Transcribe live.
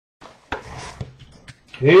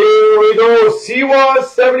Here we go. CWazz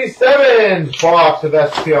 77 box of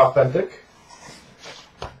SP Authentic.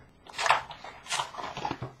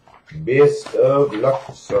 Best of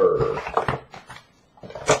luck, sir.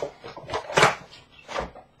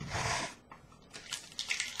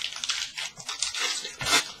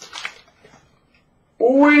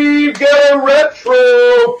 We've got a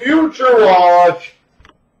retro future watch.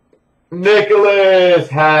 Nicholas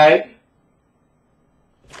Hag.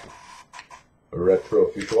 A retro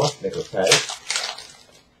future watch. Nicholas Hag.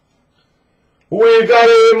 We've got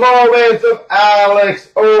a moment of Alex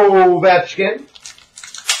Ovechkin.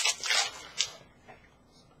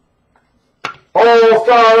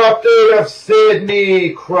 All-star update of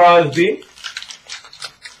Sidney Crosby.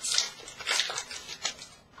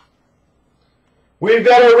 We've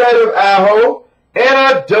got a red of Aho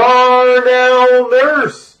and a Darnell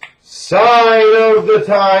Nurse. Sign of the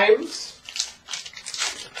times.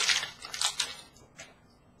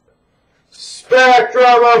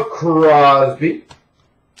 Spectrum of Crosby.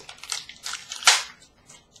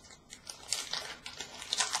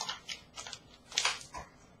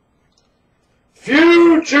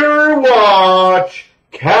 Future Watch,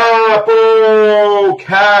 Capo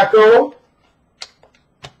Cackle.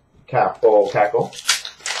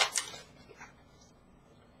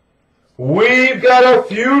 We've got a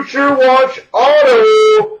Future Watch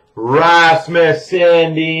Auto, Rasmus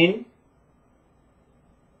Sandin.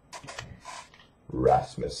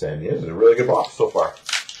 This is a really good box so far.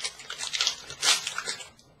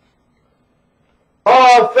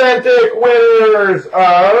 Authentic winners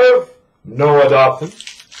of Noah Dobson,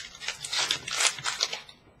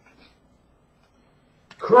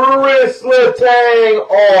 Chris Letang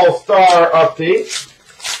All-Star Update,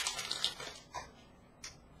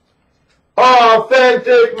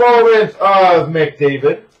 Authentic Moments of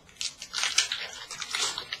McDavid.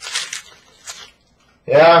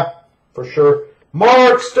 Yeah, for sure.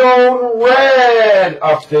 Mark Stone Red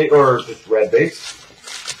Update, or just red base.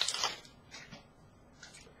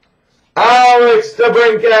 Alex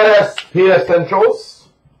DeBrincat SP Essentials.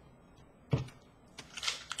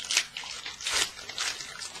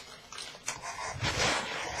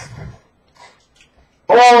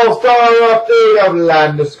 All-Star Update of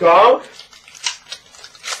Landeskog.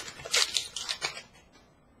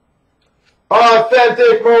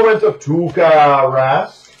 Authentic Moment of Tuukka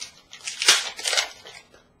Rask.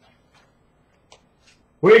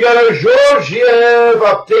 We got a Georgiev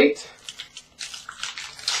update.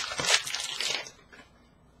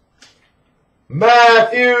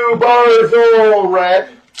 Matthew Barzal red.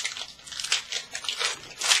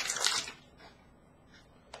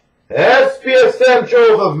 SP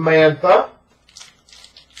Essentials of Mantha.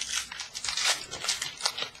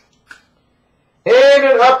 And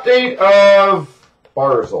an update of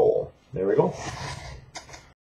Barzal. There we go.